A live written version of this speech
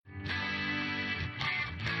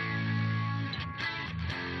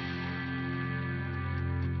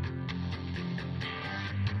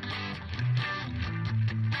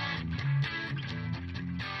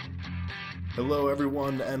Hello,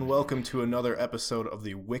 everyone, and welcome to another episode of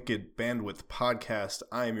the Wicked Bandwidth Podcast.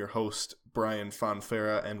 I am your host, Brian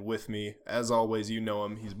Fonfera, and with me, as always, you know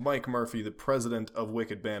him. He's Mike Murphy, the president of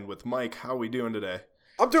Wicked Bandwidth. Mike, how are we doing today?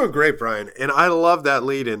 I'm doing great, Brian, and I love that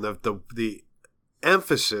lead-in, the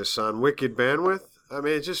emphasis on Wicked Bandwidth. I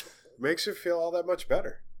mean, it just makes it feel all that much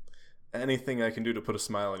better. Anything I can do to put a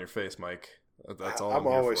smile on your face, Mike. That's all I'm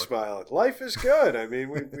here always for. smiling. Life is good. I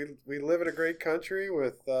mean, we live in a great country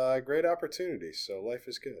with great opportunities, so life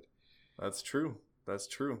is good. That's true. That's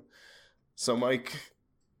true. So, Mike,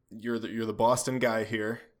 you're the Boston guy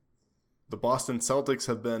here. The Boston Celtics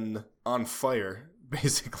have been on fire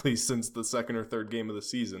basically since the second or third game of the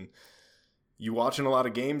season. You watching a lot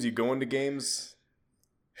of games? You going to games?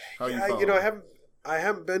 How you following? I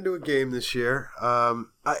haven't been to a game this year.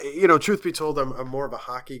 Truth be told, I'm more of a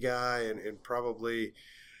hockey guy and probably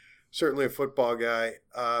certainly a football guy.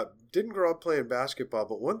 Didn't grow up playing basketball,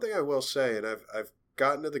 but one thing I will say, and I've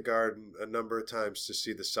gotten to the Garden a number of times to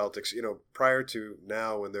see the Celtics. You know, prior to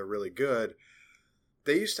now when they're really good,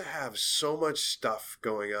 they used to have so much stuff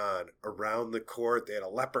going on around the court. They had a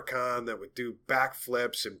leprechaun that would do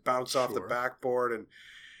backflips and bounce off the backboard. And,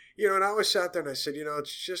 and I always sat there and I said,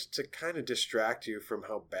 it's just to kind of distract you from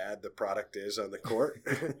how bad the product is on the court.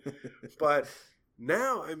 But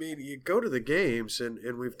now, I mean, you go to the games and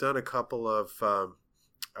we've done a couple of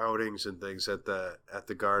outings and things at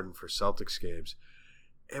the Garden for Celtics games.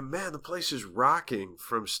 And, man, the place is rocking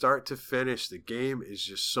from start to finish. The game is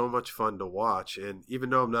just so much fun to watch. And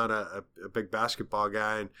even though I'm not a big basketball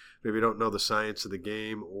guy and maybe don't know the science of the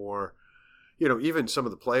game or, even some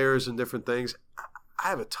of the players and different things, I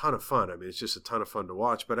have a ton of fun. I mean, it's just a ton of fun to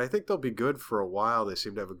watch. But I think they'll be good for a while. They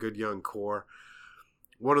seem to have a good young core.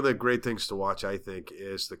 One of the great things to watch, I think,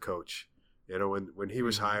 is the coach. When he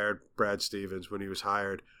was hired, Brad Stevens, when he was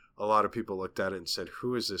hired, a lot of people looked at it and said,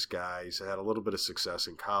 who is this guy? He's had a little bit of success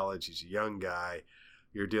in college. He's a young guy.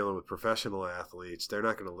 You're dealing with professional athletes. They're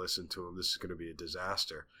not going to listen to him. This is going to be a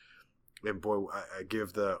disaster. And, boy, I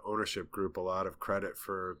give the ownership group a lot of credit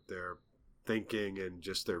for their thinking and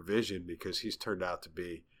just their vision because he's turned out to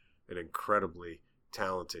be an incredibly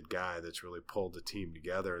talented guy that's really pulled the team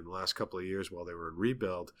together. In the last couple of years while they were in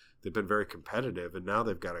rebuild, they've been very competitive, and now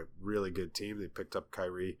they've got a really good team. They picked up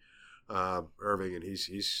Kyrie Irving, and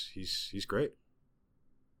he's great.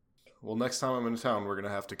 Well, next time I'm in town, we're going to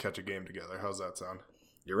have to catch a game together. How's that sound?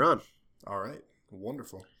 You're on. All right.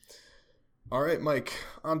 Wonderful. All right, Mike,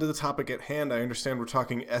 on to the topic at hand. I understand we're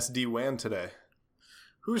talking Sd-Wan today.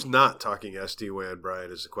 Who's not talking Sd-Wan,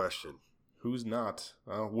 Brian, is the question. Who's not?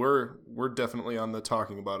 We're definitely on the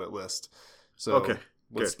talking about it list. So okay,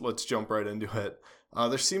 let's jump right into it.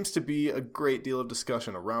 There seems to be a great deal of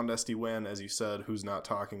discussion around Sd-Wan, as you said. Who's not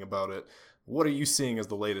talking about it? What are you seeing as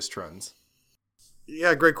the latest trends?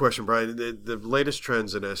 Yeah, great question, Brian. The latest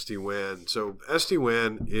trends in Sd-Wan. So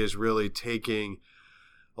Sd-Wan is really taking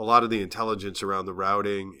a lot of the intelligence around the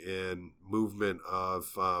routing and movement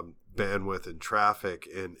of bandwidth and traffic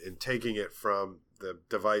and taking it from the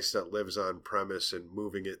device that lives on premise and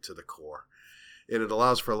moving it to the core. And it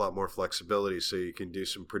allows for a lot more flexibility, so you can do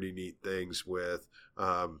some pretty neat things with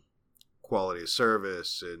quality of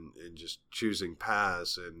service and just choosing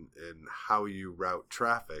paths and how you route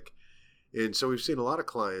traffic. And so we've seen a lot of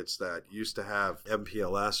clients that used to have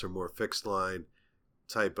MPLS or more fixed line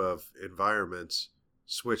type of environments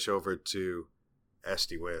switch over to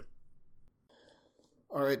Sd-Wan.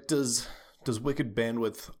 All right, does Wicked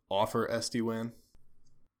Bandwidth offer Sd-Wan?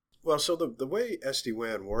 Well, so the way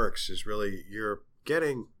Sd-Wan works is really you're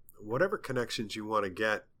getting whatever connections you want to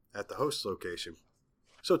get at the host location.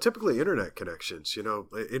 So typically internet connections,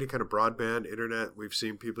 any kind of broadband internet. We've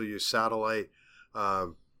seen people use satellite,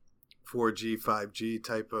 4G, 5G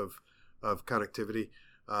type of connectivity.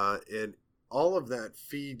 And all of that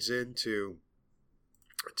feeds into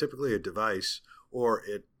typically a device, or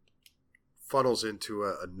it funnels into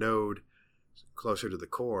a node closer to the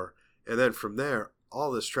core. And then from there,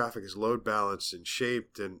 all this traffic is load balanced and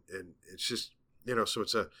shaped, and it's just, so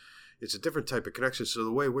it's a different type of connection. So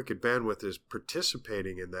the way Wicked Bandwidth is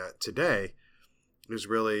participating in that today is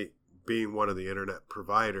really being one of the internet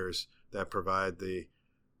providers that provide the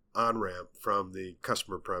on-ramp from the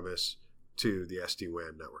customer premise to the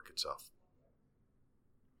Sd-Wan network itself.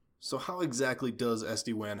 So how exactly does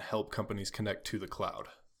Sd-Wan help companies connect to the cloud?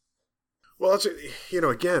 Well,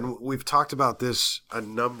 again, we've talked about this a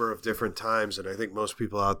number of different times, and I think most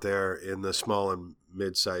people out there in the small and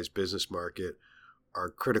mid-sized business market are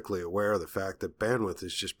critically aware of the fact that bandwidth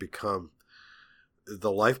has just become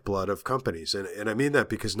the lifeblood of companies. And I mean that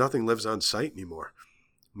because nothing lives on site anymore.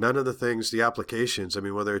 none of the things, the applications, I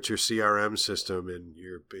mean, whether it's your CRM system and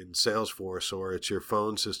you're in Salesforce, or it's your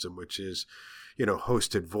phone system, which is,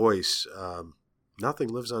 hosted voice, nothing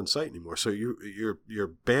lives on site anymore. So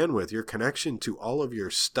your bandwidth, your connection to all of your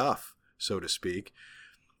stuff, so to speak,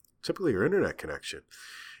 typically your internet connection.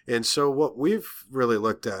 And so what we've really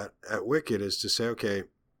looked at Wicked is to say, okay,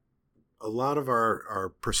 a lot of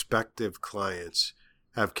our prospective clients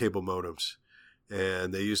have cable modems,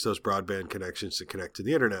 and they use those broadband connections to connect to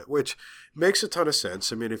the internet, which makes a ton of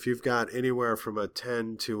sense. I mean, if you've got anywhere from a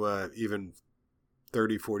 10 to even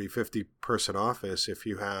 30, 40, 50 person office, if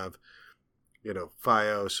you have,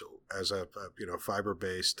 Fios as a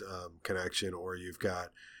fiber-based connection, or you've got,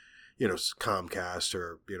 Comcast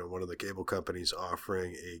or, one of the cable companies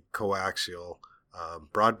offering a coaxial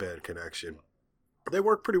broadband connection, they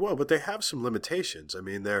work pretty well, but they have some limitations. I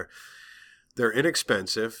mean, they're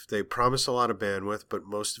inexpensive. They promise a lot of bandwidth, but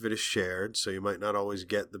most of it is shared, so you might not always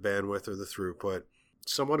get the bandwidth or the throughput.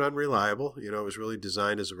 Somewhat unreliable. It was really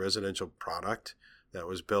designed as a residential product that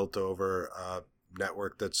was built over a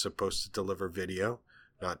network that's supposed to deliver video,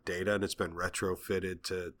 not data, and it's been retrofitted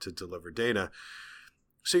to deliver data.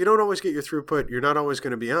 So you don't always get your throughput. You're not always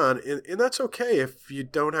going to be on, and that's okay if you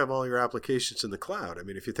don't have all your applications in the cloud. I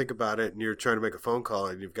mean, if you think about it and you're trying to make a phone call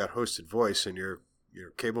and you've got hosted voice and your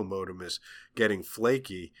cable modem is getting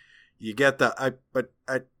flaky, you get and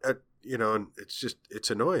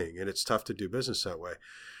it's annoying and it's tough to do business that way.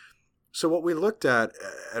 So what we looked at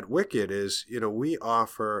Wicked is, we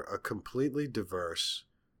offer a completely diverse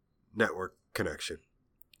network connection.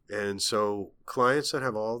 And so clients that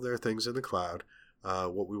have all their things in the cloud,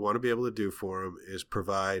 what we want to be able to do for them is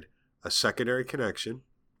provide a secondary connection.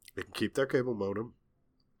 They can keep their cable modem.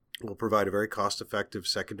 We'll provide a very cost-effective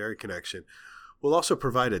secondary connection. We'll also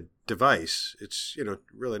provide a device. It's,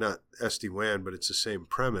 really not Sd-Wan, but it's the same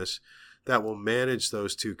premise, that will manage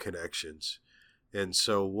those two connections. And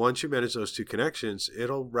so once you manage those two connections,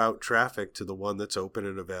 it'll route traffic to the one that's open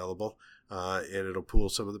and available, and it'll pool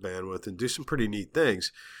some of the bandwidth and do some pretty neat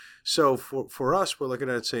things. So for us, we're looking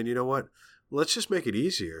at it saying, you know what? Let's just make it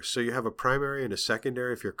easier. So you have a primary and a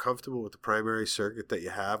secondary. If you're comfortable with the primary circuit that you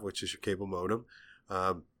have, which is your cable modem,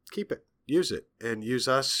 keep it. Use it, and use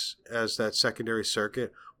us as that secondary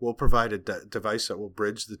circuit. We'll provide a device that will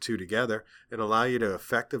bridge the two together and allow you to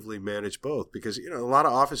effectively manage both. Because, a lot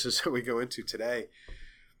of offices that we go into today,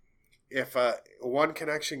 if one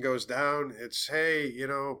connection goes down, it's, hey,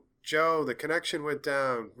 Joe, the connection went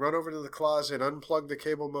down. Run over to the closet, unplug the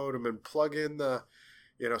cable modem, and plug in the,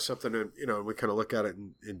 something. And, we kind of look at it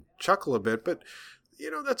and chuckle a bit. But,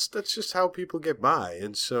 that's just how people get by.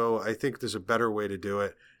 And so I think there's a better way to do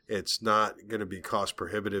it. It's not going to be cost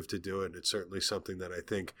prohibitive to do it. It's certainly something that I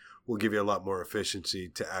think will give you a lot more efficiency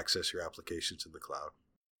to access your applications in the cloud.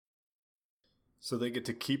 So they get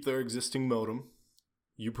to keep their existing modem.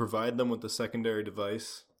 You provide them with the secondary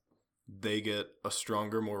device. They get a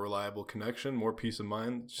stronger, more reliable connection, more peace of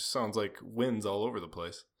mind. It just sounds like wins all over the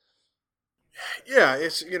place. Yeah,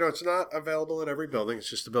 it's not available in every building. It's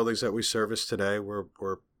just the buildings that we service today. We're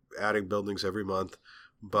adding buildings every month.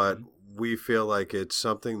 But we feel like it's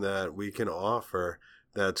something that we can offer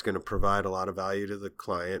that's going to provide a lot of value to the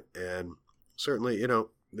client. And certainly,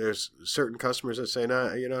 there's certain customers that say,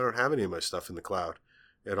 nah, I don't have any of my stuff in the cloud.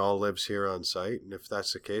 It all lives here on site. And if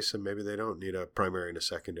that's the case, then maybe they don't need a primary and a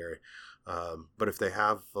secondary. But if they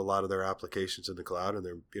have a lot of their applications in the cloud and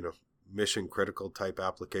they're, mission critical type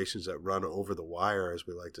applications that run over the wire, as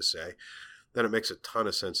we like to say, then it makes a ton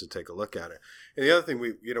of sense to take a look at it. And the other thing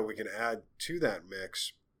we can add to that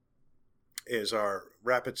mix is our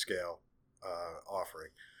rapid scale offering,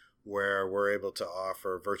 where we're able to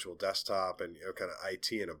offer virtual desktop and kind of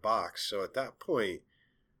IT in a box. So at that point,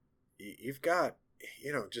 you've got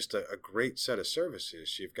just a great set of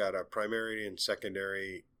services. You've got a primary and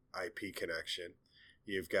secondary IP connection.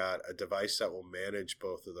 You've got a device that will manage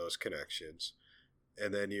both of those connections.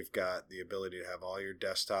 And then you've got the ability to have all your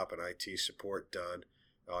desktop and IT support done,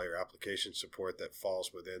 all your application support that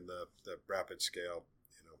falls within the rapid scale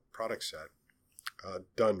product set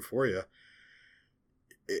done for you.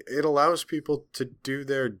 It allows people to do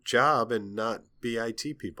their job and not be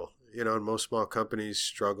IT people. And most small companies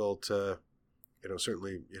struggle to,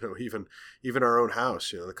 certainly, even our own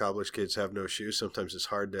house, the cobbler's kids have no shoes. Sometimes it's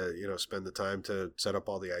hard to, spend the time to set up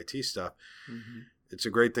all the IT stuff. Mm-hmm. It's a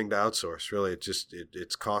great thing to outsource, really.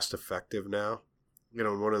 It's cost effective now.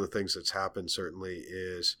 And one of the things that's happened certainly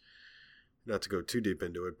is, not to go too deep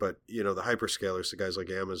into it, but, the hyperscalers, the guys like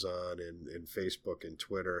Amazon and Facebook and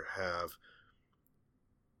Twitter have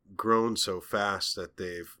grown so fast that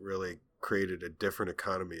they've really created a different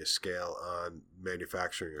economy of scale on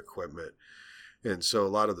manufacturing equipment. And so a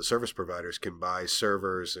lot of the service providers can buy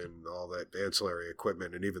servers and all that ancillary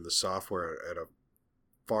equipment and even the software at a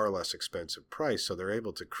far less expensive price. So they're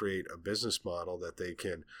able to create a business model that they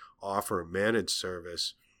can offer a managed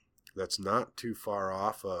service that's not too far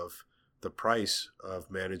off of the price of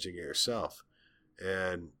managing it yourself.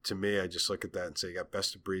 And to me, I just look at that and say, you got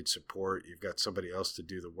best of breed support. You've got somebody else to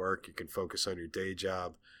do the work. You can focus on your day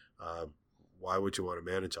job. Why would you want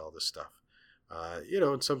to manage all this stuff?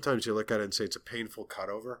 And sometimes you look at it and say it's a painful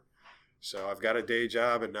cutover. So I've got a day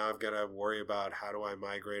job and now I've got to worry about how do I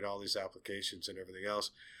migrate all these applications and everything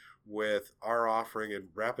else. With our offering in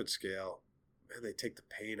Rapid Scale, man, they take the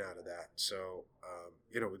pain out of that. So,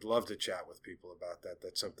 we'd love to chat with people about that.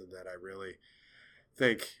 That's something that I really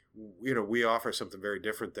think, we offer something very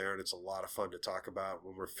different there, and it's a lot of fun to talk about.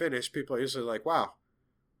 When we're finished, people are usually like, wow,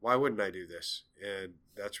 why wouldn't I do this? And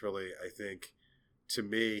that's really, I think, to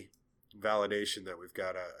me, validation that we've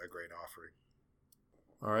got a great offering.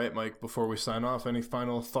 All right, Mike, before we sign off, any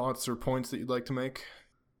final thoughts or points that you'd like to make?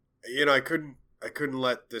 I couldn't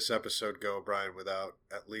let this episode go, Brian, without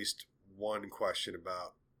at least one question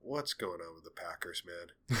about what's going on with the Packers,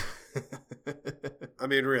 man. I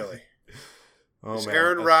mean, really. Oh, this man.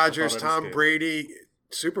 Aaron Rodgers, Tom Brady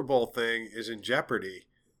Super Bowl thing is in jeopardy,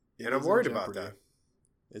 and I'm worried about that.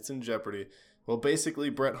 It's in jeopardy. Well, basically,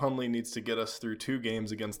 Brett Hundley needs to get us through 2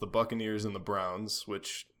 games against the Buccaneers and the Browns,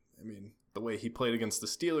 which, I mean, the way he played against the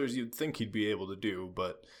Steelers, you'd think he'd be able to do,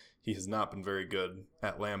 but he has not been very good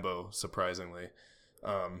at Lambeau, surprisingly.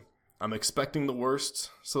 I'm expecting the worst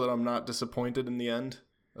so that I'm not disappointed in the end.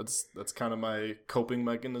 That's kind of my coping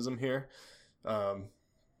mechanism here.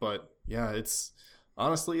 But yeah, it's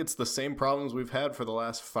the same problems we've had for the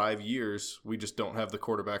last 5 years. We just don't have the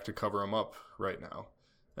quarterback to cover them up right now.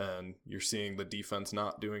 And you're seeing the defense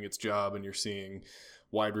not doing its job, and you're seeing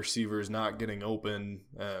wide receivers not getting open.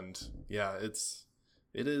 And yeah, it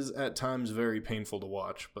is at times very painful to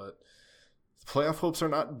watch, but the playoff hopes are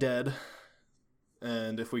not dead.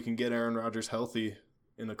 And if we can get Aaron Rodgers healthy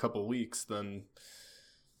in a couple weeks, then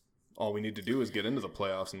all we need to do is get into the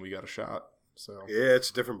playoffs and we got a shot. So yeah, it's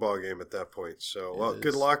a different ballgame at that point. So, well,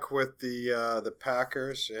 good luck with the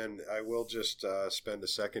Packers. And I will just spend a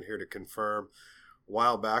second here to confirm. A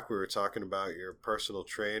while back, we were talking about your personal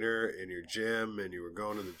trainer in your gym, and you were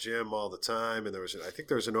going to the gym all the time. And I think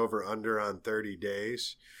there was an over-under on 30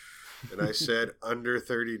 days. And I said under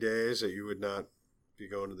 30 days that you would not be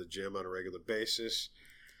going to the gym on a regular basis.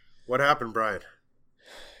 What happened, Brian?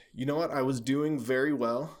 You know what? I was doing very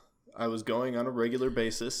well. I was going on a regular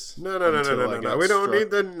basis. No. We don't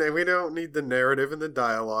need the narrative and the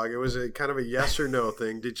dialogue. It was a kind of a yes or no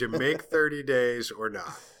thing. Did you make 30 days or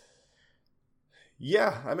not?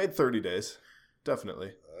 Yeah, I made 30 days.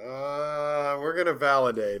 Definitely. We're going to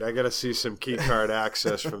validate. I got to see some key card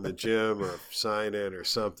access from the gym or sign in or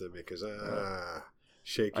something because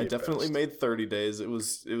shaky. I definitely made 30 days. It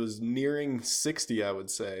was nearing 60, I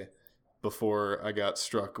would say, before I got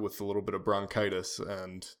struck with a little bit of bronchitis,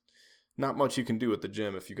 and not much you can do at the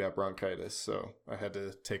gym if you got bronchitis, so I had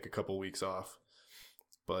to take a couple weeks off.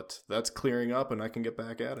 But that's clearing up and I can get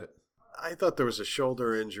back at it. I thought there was a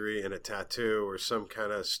shoulder injury and a tattoo or some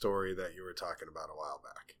kind of story that you were talking about a while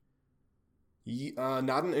back.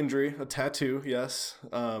 Not an injury, a tattoo, yes,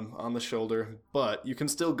 on the shoulder. But you can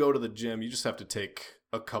still go to the gym. You just have to take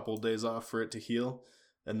a couple days off for it to heal.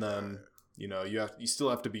 And then, you still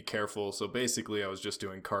have to be careful. So basically, I was just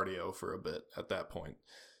doing cardio for a bit at that point.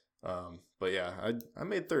 But yeah, I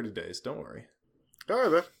made 30 days. Don't worry. All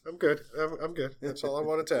right, man. I'm good. I'm good. That's all I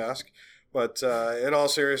wanted to ask. But in all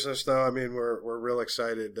seriousness, though, I mean, we're real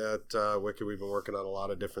excited at Wicked. We've been working on a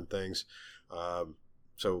lot of different things.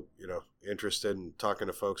 So, interested in talking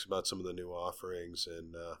to folks about some of the new offerings.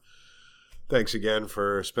 And thanks again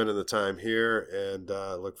for spending the time here. And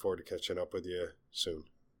look forward to catching up with you soon.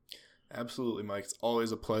 Absolutely, Mike. It's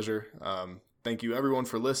always a pleasure. Thank you, everyone,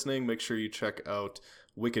 for listening. Make sure you check out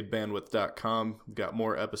wickedbandwidth.com. We've got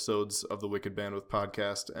more episodes of the Wicked Bandwidth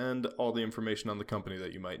podcast and all the information on the company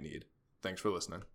that you might need. Thanks for listening.